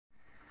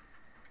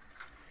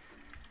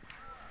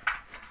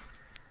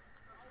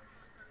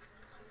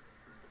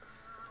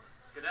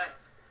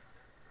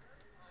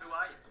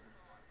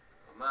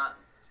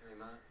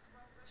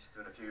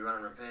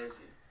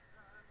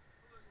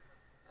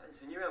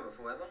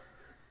forever.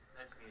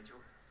 That's mutual.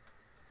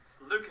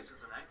 Lucas is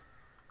the name.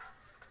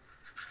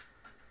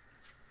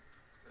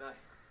 G'day.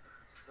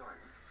 Sorry,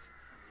 mate.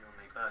 You and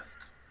me both.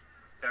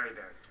 Very.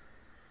 The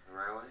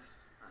railways?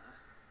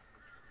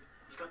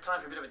 You got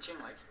time for a bit of a chin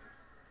leak?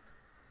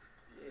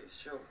 Yeah,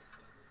 sure.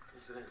 Come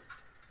sit down.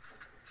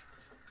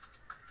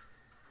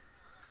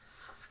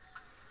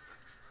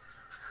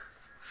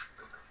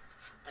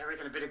 They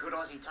reckon a bit of good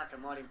Aussie tucker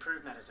might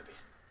improve matters a bit.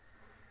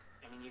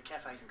 Any new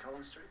cafes in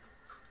Collins Street?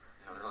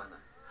 How would I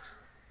know?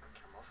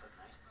 Come off it,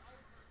 mate.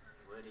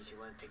 The word is you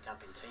weren't picked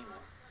up in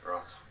Timor.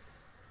 Right.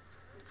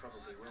 You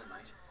probably will,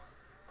 mate.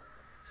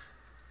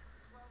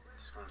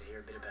 Just wanted to hear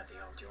a bit about the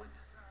old joint.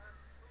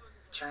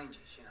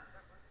 Changes, you know.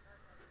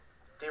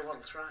 They're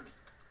what'll throw me.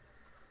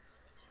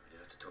 You'd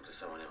have to talk to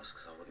someone else,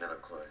 because I wouldn't have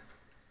a clue.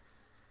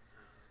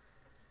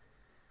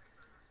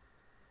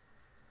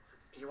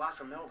 You are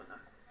from Melbourne,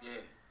 though?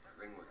 Yeah,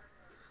 Ringwood.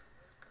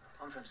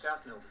 I'm from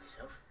South Melbourne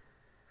myself.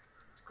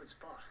 It's a good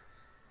spot.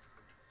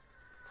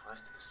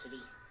 Close to the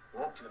city,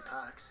 walk to the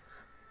parks.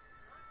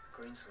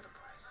 Green sort of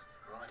place,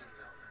 right in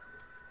Melbourne.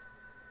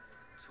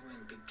 It's all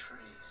in big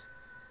trees.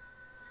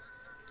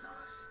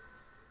 Nice,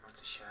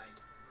 lots of shade.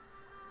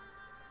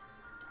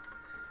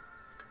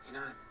 You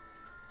know,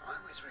 I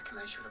always reckon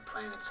they should have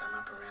planted some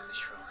up around the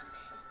shrine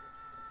there.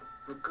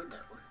 Look good,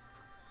 that would.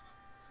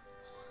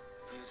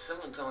 Yeah,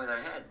 someone told me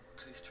they had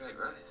 2 straight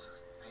rows.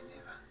 They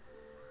never.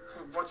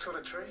 What sort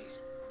of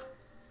trees?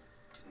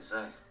 Didn't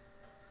say.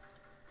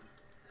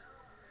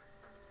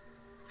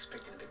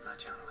 Expecting a bit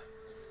much, aren't we?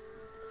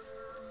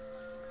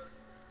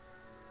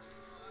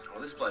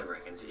 Well, this bloke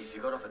reckons if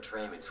you got off a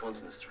tram in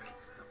Swanston Street...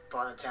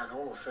 By the town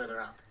hall or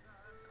further up?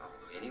 Oh,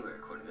 anywhere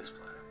according to this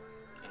bloke.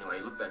 Anyway,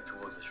 you look back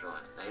towards the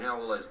shrine. Now, you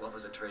know all those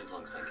waffles of trees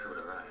along St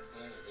Kilda Road?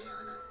 Yeah,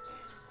 I know.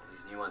 Yeah, all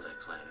these new ones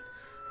they've planted.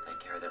 They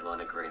carry that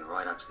line of green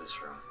right up to the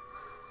shrine.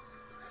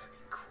 That'd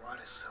be quite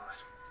a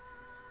sight.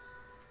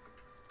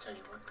 Tell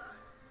you what,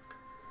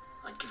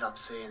 though. I'd give up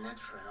seeing that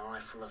for an eye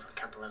full of a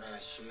couple of our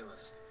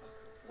Sheilas.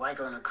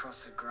 Waggling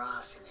across the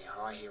grass in their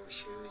high heel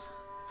shoes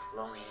and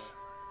long hair.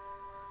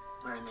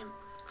 Wearing them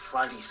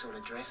floaty sort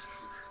of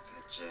dresses.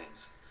 Fat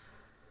jeans.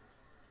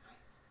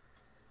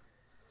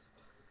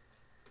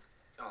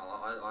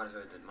 Oh, I'd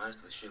heard that most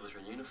of the Sheilas are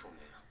in uniform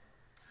now.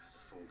 The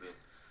full bit,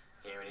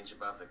 hair an inch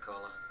above the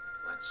collar,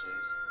 flat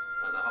shoes.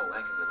 There's a whole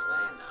whack of them in the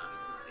land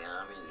army, the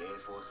army, the air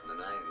force and the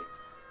navy.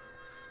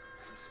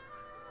 It's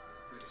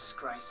a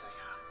disgrace they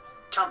are.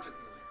 Comfort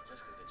women.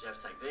 Just because the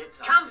Japs take their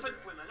time. Comfort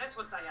women, that's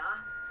what they are.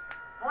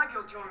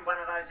 Michael joined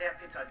one of those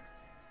outfits.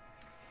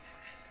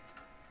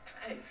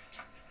 Hey,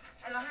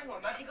 hang on,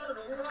 mate, you got it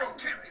all wrong.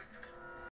 Terry,